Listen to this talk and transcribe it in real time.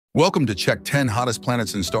Welcome to check 10 hottest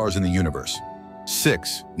planets and stars in the universe.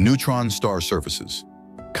 6. Neutron star surfaces.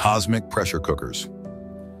 Cosmic pressure cookers.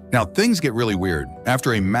 Now, things get really weird.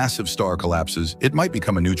 After a massive star collapses, it might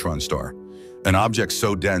become a neutron star, an object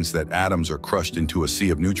so dense that atoms are crushed into a sea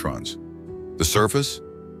of neutrons. The surface?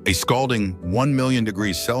 A scalding 1 million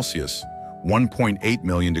degrees Celsius, 1.8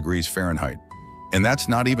 million degrees Fahrenheit. And that's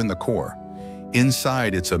not even the core.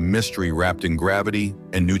 Inside, it's a mystery wrapped in gravity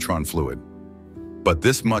and neutron fluid. But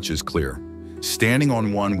this much is clear. Standing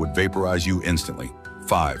on one would vaporize you instantly.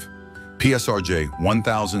 5. PSRJ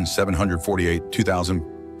 1748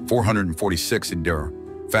 2446 Endure,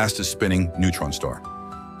 fastest spinning neutron star.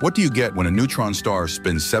 What do you get when a neutron star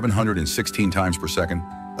spins 716 times per second?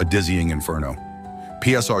 A dizzying inferno.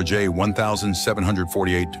 PSRJ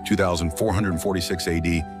 1748 2446 AD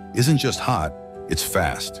isn't just hot, it's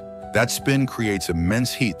fast. That spin creates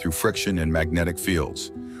immense heat through friction and magnetic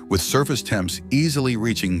fields, with surface temps easily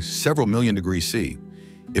reaching several million degrees C.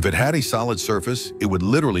 If it had a solid surface, it would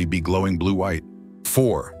literally be glowing blue-white.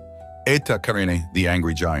 4. Eta Karin, the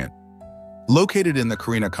angry giant. Located in the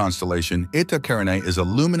Carina constellation, Eta Karin is a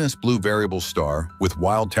luminous blue variable star with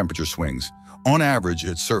wild temperature swings. On average,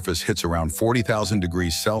 its surface hits around 40,000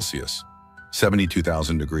 degrees Celsius,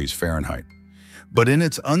 72,000 degrees Fahrenheit. But in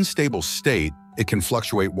its unstable state, it can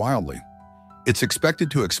fluctuate wildly. It's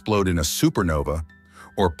expected to explode in a supernova,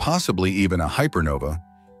 or possibly even a hypernova,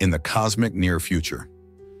 in the cosmic near future.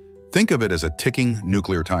 Think of it as a ticking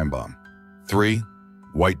nuclear time bomb. 3.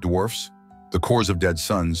 White dwarfs, the cores of dead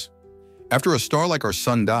suns. After a star like our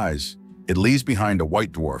sun dies, it leaves behind a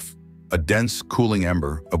white dwarf, a dense, cooling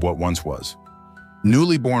ember of what once was.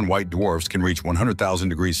 Newly born white dwarfs can reach 100,000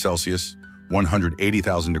 degrees Celsius,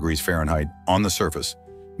 180,000 degrees Fahrenheit on the surface,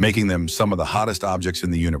 making them some of the hottest objects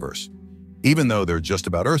in the universe. Even though they're just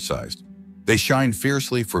about Earth-sized, they shine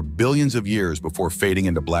fiercely for billions of years before fading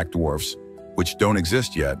into black dwarfs, which don't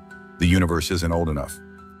exist yet. The universe isn't old enough.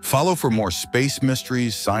 Follow for more space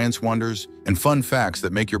mysteries, science wonders, and fun facts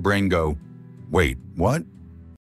that make your brain go, "Wait, what?"